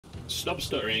Stop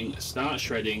stuttering, start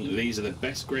shredding. These are the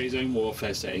best grey zone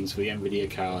warfare settings for the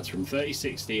NVIDIA cards from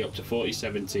 3060 up to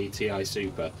 4070 Ti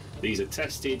Super. These are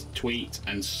tested, tweaked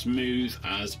and smooth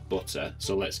as butter.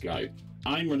 So let's go.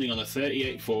 I'm running on a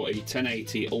 3840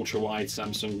 1080 ultra-wide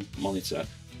Samsung monitor.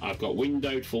 I've got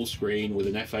windowed full screen with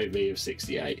an FOV of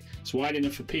 68. It's wide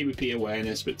enough for PvP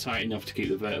awareness but tight enough to keep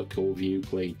the vertical view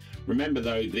clean. Remember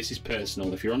though, this is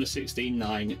personal. If you're on a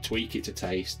 16:9, tweak it to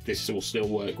taste. This will still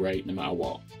work great no matter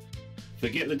what.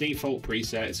 Forget the default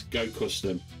presets, go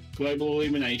custom. Global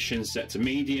illumination set to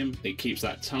medium. It keeps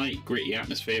that tight, gritty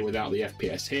atmosphere without the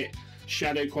FPS hit.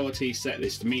 Shadow quality, set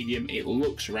this to medium. It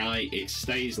looks right, it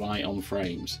stays light on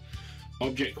frames.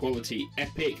 Object quality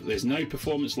epic, there's no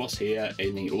performance loss here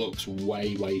and it looks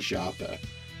way sharper.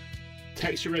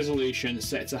 Texture resolution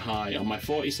set to high. On my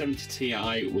 4070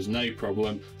 Ti was no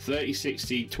problem.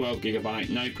 3060 12GB,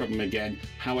 no problem again.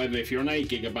 However, if you're on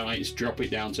 8GB, drop it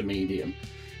down to medium.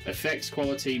 Effects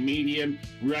quality medium.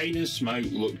 Rain and smoke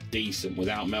look decent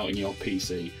without melting your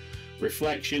PC.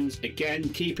 Reflections, again,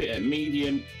 keep it at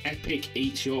medium. Epic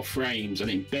eats your frames and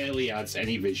it barely adds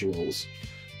any visuals.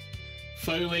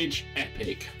 Foliage,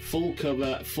 epic. Full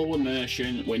cover, full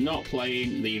immersion. We're not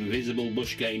playing the invisible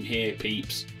bush game here,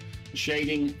 peeps.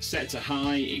 Shading set to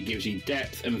high. It gives you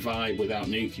depth and vibe without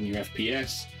nuking your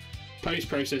FPS.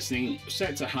 Post-processing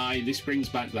set to high. This brings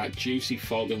back that juicy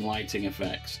fog and lighting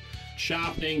effects.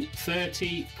 Sharpening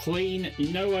 30, clean,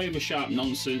 no over-sharp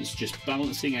nonsense, just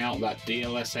balancing out that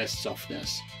DLSS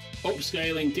softness.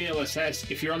 Upscaling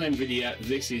DLSS, if you're on NVIDIA,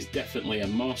 this is definitely a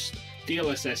must.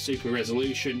 DLSS super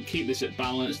resolution, keep this at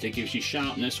balanced, it gives you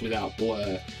sharpness without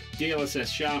blur.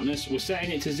 DLSS sharpness, we're setting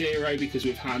it to 0 because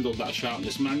we've handled that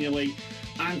sharpness manually.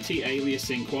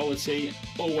 Anti-aliasing quality,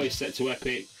 always set to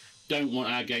epic. Don't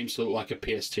want our games to look like a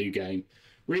PS2 game.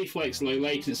 Reflex low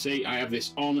latency, I have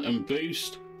this on and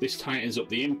boost. This tightens up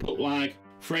the input lag.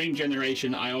 Frame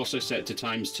generation I also set to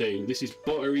 ×2. This is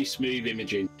buttery smooth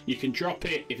imaging. You can drop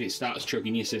it if it starts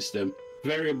chugging your system.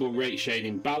 Variable rate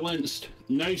shading balanced.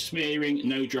 No smearing,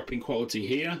 no dropping quality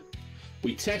here.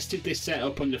 We tested this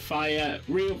setup under fire.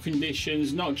 Real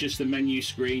conditions, not just the menu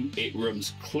screen. It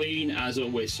runs clean as a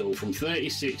whistle from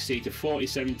 3060 to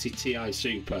 4070 Ti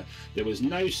Super. There was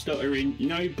no stuttering,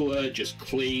 no blur, just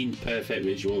clean, perfect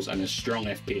visuals and a strong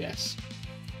FPS.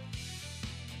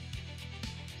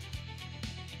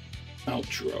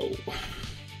 Outro.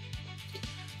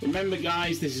 Remember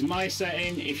guys, this is my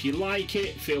setting. If you like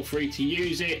it, feel free to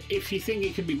use it. If you think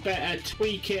it could be better,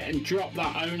 tweak it and drop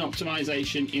that own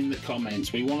optimization in the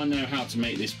comments. We want to know how to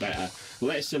make this better.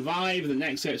 Let's survive the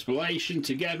next exploration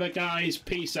together guys.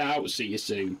 Peace out, see you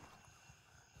soon.